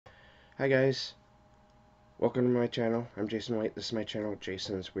Hi guys, welcome to my channel. I'm Jason White. This is my channel,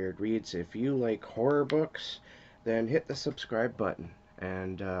 Jason's Weird Reads. If you like horror books, then hit the subscribe button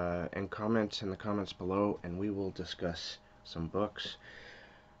and comment in the comments below, and we will discuss some books.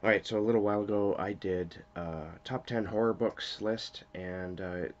 Alright, so a little while ago I did top 10 horror books list, and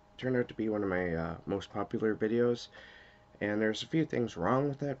it turned out to be one of my most popular videos. And there's a few things wrong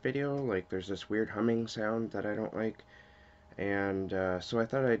with that video, like there's this weird humming sound that I don't like, and so I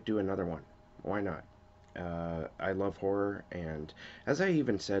thought I'd do another one. Why not? I love horror, and as I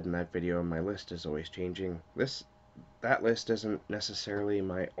even said in that video, my list is always changing. That list isn't necessarily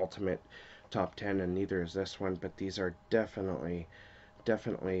my ultimate top 10, and neither is this one, but these are definitely, they're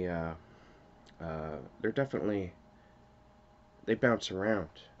definitely, they bounce around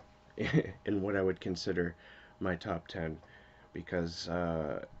in what I would consider my top 10, because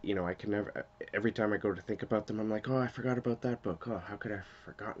I can never, every time I go to think about them, I'm like, oh, I forgot about that book. Oh, how could I have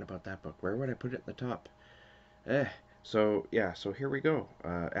forgotten about that book? Where would I put it in the top? Eh. So yeah, so here we go.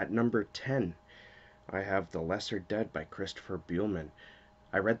 At number 10, I have The Lesser Dead by Christopher Buehlman.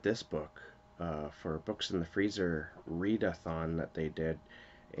 I read this book for Books in the Freezer readathon that they did,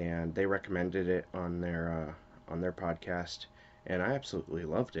 and they recommended it on their podcast, and I absolutely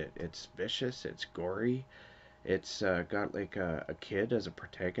loved it. It's vicious, it's gory, it's got like a kid as a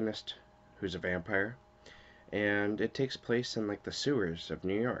protagonist who's a vampire, and it takes place in like the sewers of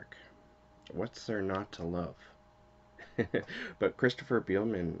New York. What's there not to love? But Christopher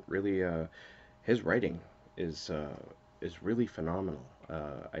Buehlman really, his writing is uh, is really phenomenal.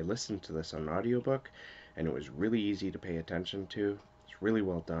 I listened to this on an audiobook, and it was really easy to pay attention to. It's really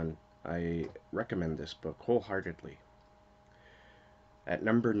well done. I recommend this book wholeheartedly. At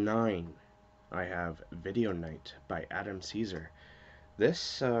number 9, I have Video Night by Adam Cesare.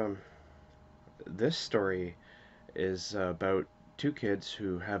 This this story is about two kids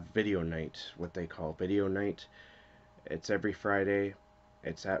who have video night, what they call video night. It's every Friday.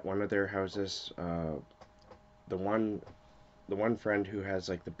 It's at one of their houses. The one the one friend who has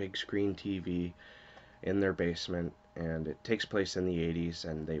like the big screen TV in their basement, and it takes place in the 80s,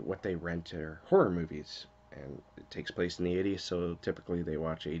 and what they rent are horror movies, and it takes place in the 80s, so typically they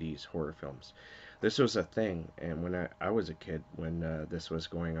watch 80s horror films. This was a thing, and when I was a kid when this was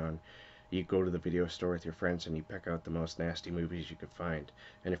going on, you go to the video store with your friends and you pick out the most nasty movies you could find,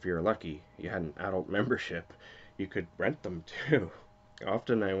 and if you were lucky, you had an adult membership, you could rent them too.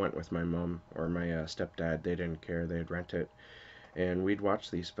 Often I went with my mom or my stepdad. They didn't care, they'd rent it, and we'd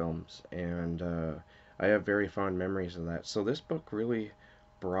watch these films, and I have very fond memories of that. So this book really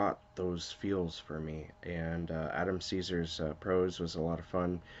brought those feels for me, and Adam Caesar's prose was a lot of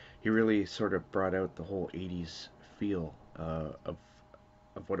fun. He really sort of brought out the whole 80s feel of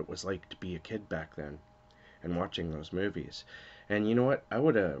what it was like to be a kid back then and watching those movies. And you know what? I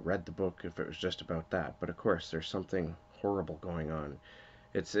would have read the book if it was just about that, but of course there's something horrible going on.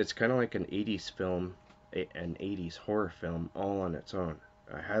 It's kind of like an 80s film, an 80s horror film all on its own.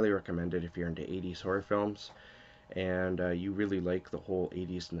 I highly recommend it if you're into 80s horror films, and you really like the whole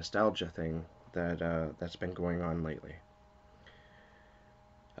 80s nostalgia thing that's been going on lately.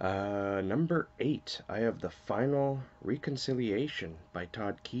 Number 8, I have The Final Reconciliation by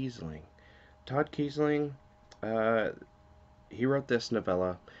Todd Keisling. Todd Keisling, uh, he wrote this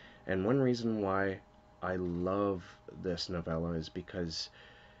novella, and one reason why I love this novella is because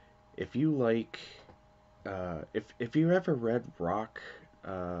if you like, if you ever read rock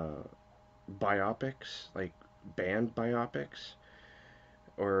uh, biopics, like band biopics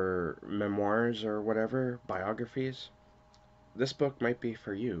or memoirs or whatever, biographies, this book might be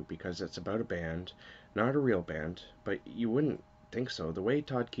for you because it's about a band, not a real band, but you wouldn't think so. The way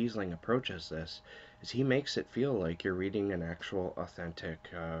Todd Keisling approaches this is he makes it feel like you're reading an actual authentic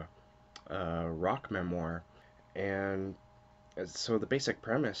rock memoir. And so the basic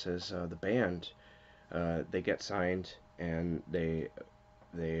premise is the band, they get signed, and they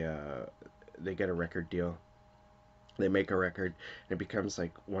uh, they get a record deal. They make a record, and it becomes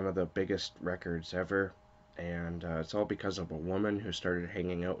like one of the biggest records ever. And it's all because of a woman who started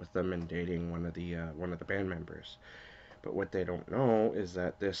hanging out with them and dating one of the band members. But what they don't know is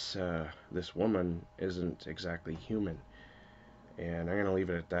that this woman isn't exactly human. And I'm gonna leave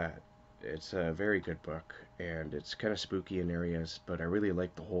it at that. It's a very good book, and it's kind of spooky in areas, but I really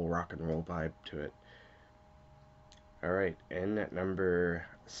like the whole rock and roll vibe to it. Alright, and at number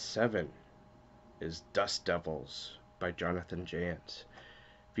 7 is Dust Devils by Jonathan Janz.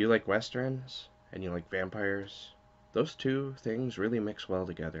 If you like westerns and you like vampires, those two things really mix well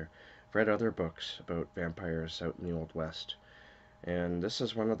together. I've read other books about vampires out in the Old West, and this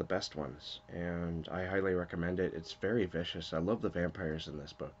is one of the best ones, and I highly recommend it. It's very vicious. I love the vampires in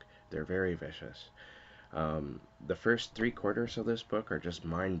this book. They're very vicious. The first three quarters of this book are just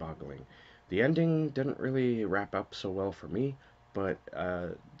mind-boggling. The ending didn't really wrap up so well for me, but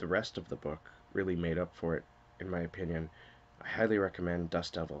the rest of the book really made up for it, in my opinion. I highly recommend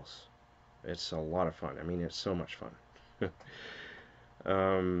Dust Devils. It's a lot of fun. I mean, it's so much fun.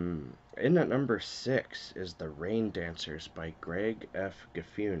 In at number 6 is The Rain Dancers by Greg F.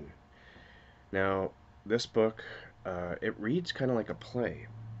 Gifune. Now, this book, it reads kind of like a play,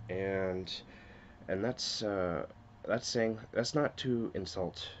 and that's saying that's not to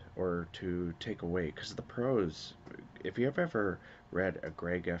insult or to take away, because the prose. If you have ever read a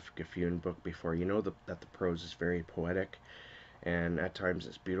Greg F. Gifune book before, you know that the prose is very poetic, and at times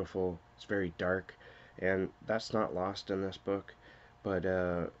it's beautiful. It's very dark, and that's not lost in this book. But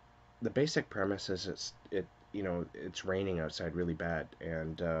the basic premise is it's raining outside really bad,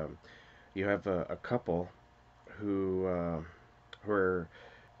 and you have a couple who who are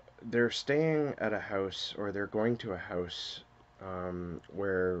they're staying at a house, or they're going to a house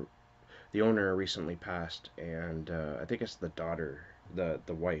where the owner recently passed, and I think it's the daughter, the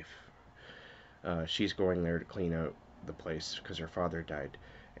wife. She's going there to clean out the place because her father died.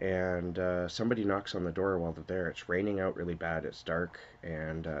 And somebody knocks on the door while they're there. It's raining out really bad. It's dark,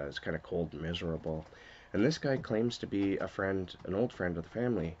 and it's kind of cold and miserable. And this guy claims to be a friend, an old friend of the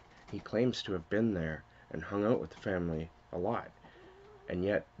family. He claims to have been there and hung out with the family a lot. And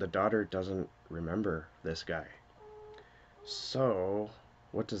yet the daughter doesn't remember this guy. So,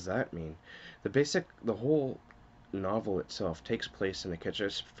 what does that mean? The whole novel itself takes place in the kitchen.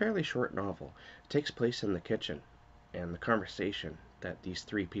 It's a fairly short novel. It takes place in the kitchen and the conversation that these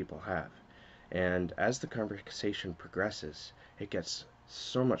three people have. And as the conversation progresses, it gets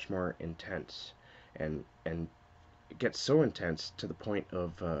so much more intense, and it gets so intense to the point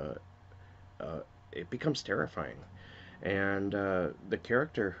of it becomes terrifying. And the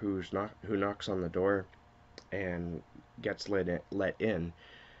character who knocks on the door and gets let in,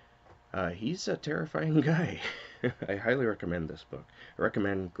 he's a terrifying guy. I highly recommend this book. I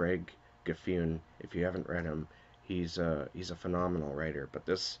recommend Greg Gifune if you haven't read him. He's a phenomenal writer, but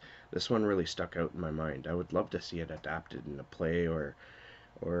this one really stuck out in my mind. I would love to see it adapted in a play, or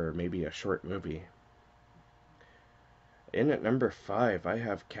maybe a short movie. In at number 5, I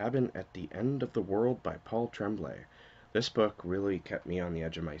have Cabin at the End of the World by Paul Tremblay. This book really kept me on the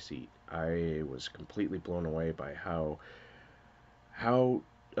edge of my seat. I was completely blown away by how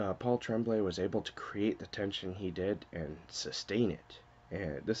Paul Tremblay was able to create the tension he did and sustain it.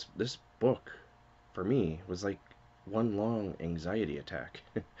 And this book, for me, was like one long anxiety attack.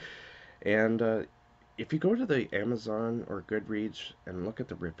 And if you go to the Amazon or Goodreads and look at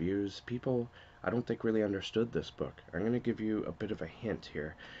the reviews, people, I don't think, really understood this book. I'm going to give you a bit of a hint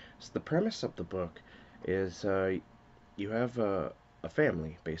here. So the premise of the book is you have a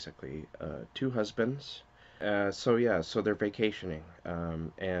family, basically, two husbands. So they're vacationing,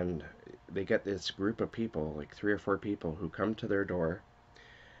 and they get this group of people, like 3 or 4 people, who come to their door,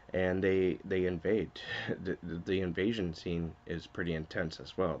 and they invade. The invasion scene is pretty intense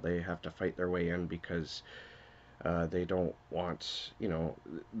as well. They have to fight their way in because they don't want,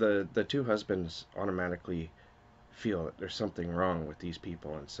 the two husbands automatically feel that there's something wrong with these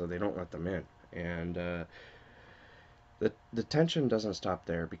people, and so they don't let them in. And the tension doesn't stop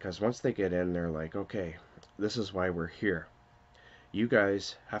there, because once they get in, they're like, okay, this is why we're here. You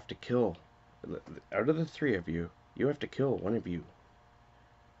guys have to kill, out of the 3 of you, you have to kill one of you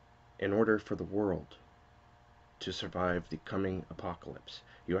in order for the world to survive the coming apocalypse.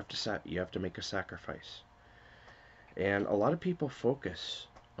 You have to make a sacrifice. And a lot of people focus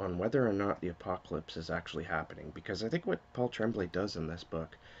on whether or not the apocalypse is actually happening, because I think what Paul Tremblay does in this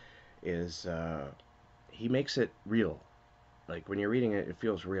book is he makes it real. Like, when you're reading it, it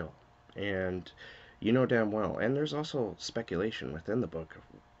feels real. And you know damn well. And there's also speculation within the book.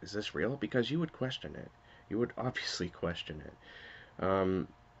 Is this real? Because you would question it. You would obviously question it.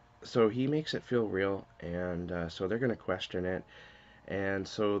 So he makes it feel real, and so they're going to question it. And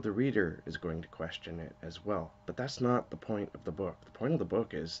so the reader is going to question it as well. But that's not the point of the book. The point of the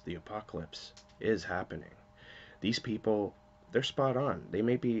book is the apocalypse is happening. These people, they're spot on. They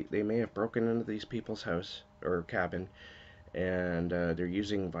may have broken into these people's house or cabin, and they're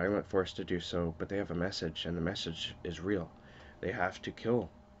using violent force to do so, but they have a message, and the message is real. They have to kill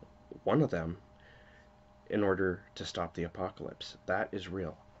one of them in order to stop the apocalypse. That is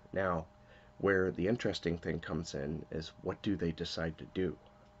real. Now, where the interesting thing comes in is, what do they decide to do?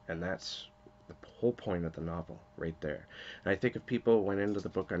 And that's the whole point of the novel right there. And I think if people went into the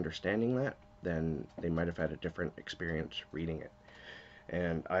book understanding that, then they might have had a different experience reading it.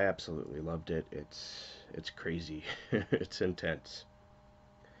 And I absolutely loved it. It's crazy. It's intense.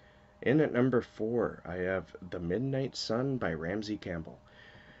 In at number 4, I have The Midnight Sun by Ramsey Campbell.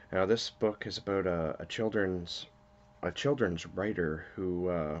 Now, this book is about a children's writer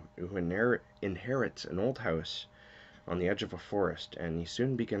who inherits an old house on the edge of a forest, and he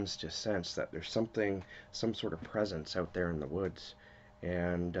soon begins to sense that there's some sort of presence out there in the woods,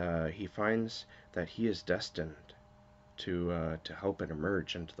 and he finds that he is destined to help it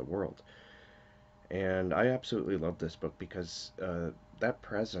emerge into the world. And I absolutely love this book because that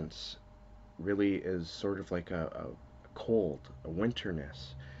presence really is sort of like a cold, a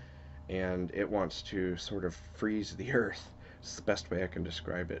winterness, and it wants to sort of freeze the earth. It's the best way I can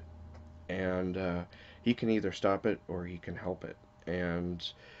describe it. And he can either stop it or he can help it. And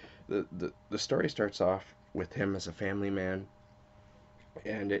the story starts off with him as a family man,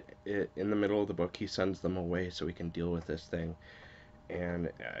 and in the middle of the book he sends them away so he can deal with this thing.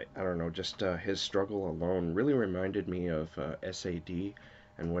 And I don't know, just his struggle alone really reminded me of SAD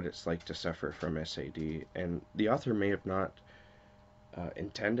and what it's like to suffer from SAD. And the author may have not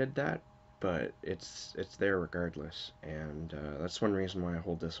intended that, but it's there regardless. And that's one reason why I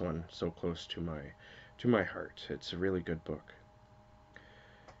hold this one so close to my heart. It's a really good book.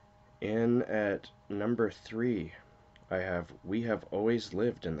 In at number 3, I have We Have Always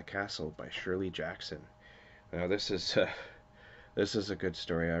Lived in the Castle by Shirley Jackson. Now this is a good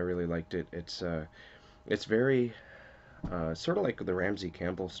story. I really liked it. It's very sort of like the Ramsey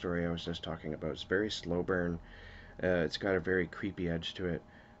Campbell story I was just talking about. It's very slow burn. It's got a very creepy edge to it.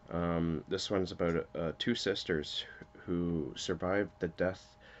 This one's about two sisters who survived the death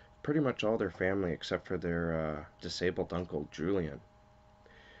of pretty much all their family except for their disabled uncle Julian.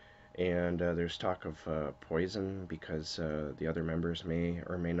 And there's talk of poison because the other members may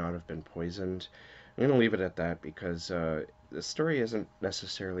or may not have been poisoned. I'm going to leave it at that because the story isn't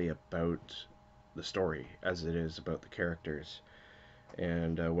necessarily about the story as it is about the characters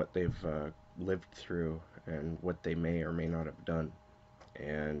and what they've lived through and what they may or may not have done.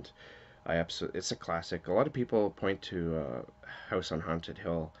 And it's a classic. A lot of people point to House on Haunted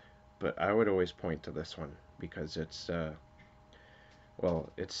Hill, but I would always point to this one because it's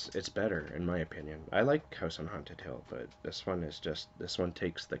better in my opinion. I like House on Haunted Hill, but this one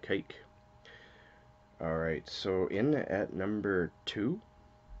takes the cake. All right, so in at number 2,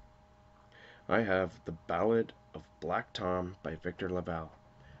 I have The Ballad of Black Tom by Victor LaValle.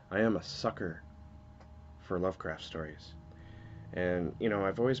 I am a sucker for Lovecraft stories. And,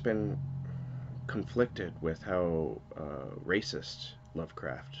 I've always been conflicted with how racist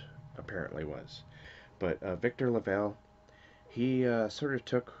Lovecraft apparently was. But Victor LaValle, he sort of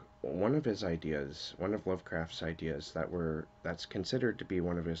took one of his ideas, one of Lovecraft's ideas that's considered to be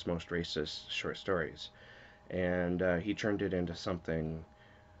one of his most racist short stories, and he turned it into something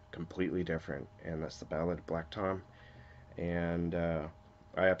completely different, and that's The Ballad of Black Tom. And I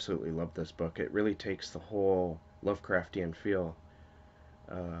absolutely love this book. It really takes the whole Lovecraftian feel.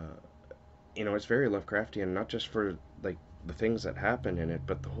 It's very Lovecraftian, not just for like the things that happen in it,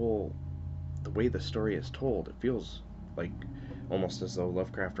 but the way the story is told. It feels like almost as though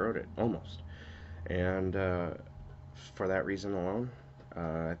Lovecraft wrote it, almost. And for that reason alone,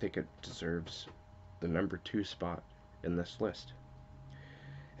 I think it deserves the number 2 spot in this list.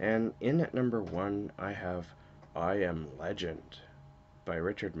 And in at number 1, I have I Am Legend by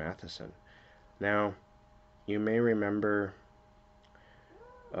Richard Matheson. Now, you may remember,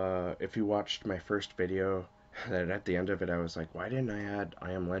 if you watched my first video, that at the end of it I was like, why didn't I add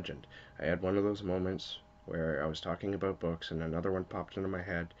I Am Legend? I had one of those moments where I was talking about books and another one popped into my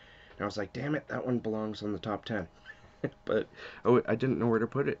head, and I was like, damn it, that one belongs in the top 10. But I didn't know where to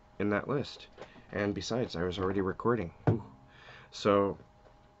put it in that list. And besides, I was already recording. Ooh. So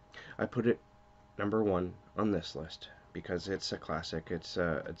I put it number 1 on this list because it's a classic. It's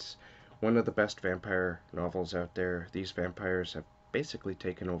one of the best vampire novels out there. These vampires have basically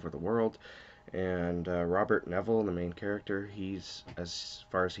taken over the world, and Robert Neville, the main character, he's, as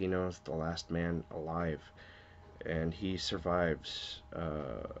far as he knows, the last man alive, and he survives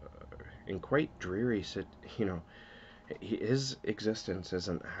in quite dreary his existence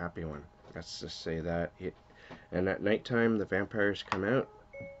isn't a happy one. Let's just say that. And at nighttime, the vampires come out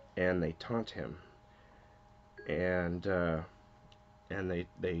and they taunt him, and they're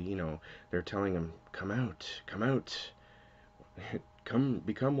telling him, come out, come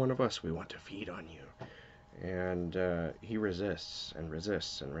become one of us. We want to feed on you. And he resists and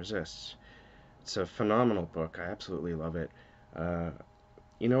resists and resists. It's a phenomenal book. I absolutely love it.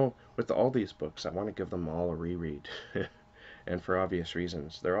 With all these books, I want to give them all a reread, and for obvious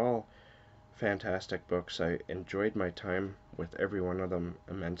reasons. They're all fantastic books. I enjoyed my time with every one of them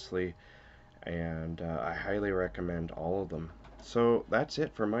immensely, and I highly recommend all of them. So that's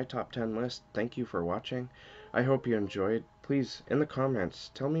it for my top 10 list. Thank you for watching. I hope you enjoyed. Please, in the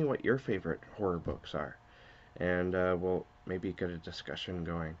comments, tell me what your favorite horror books are, and we'll maybe get a discussion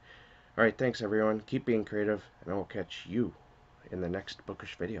going. Alright, thanks everyone. Keep being creative, and I will catch you in the next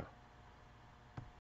bookish video.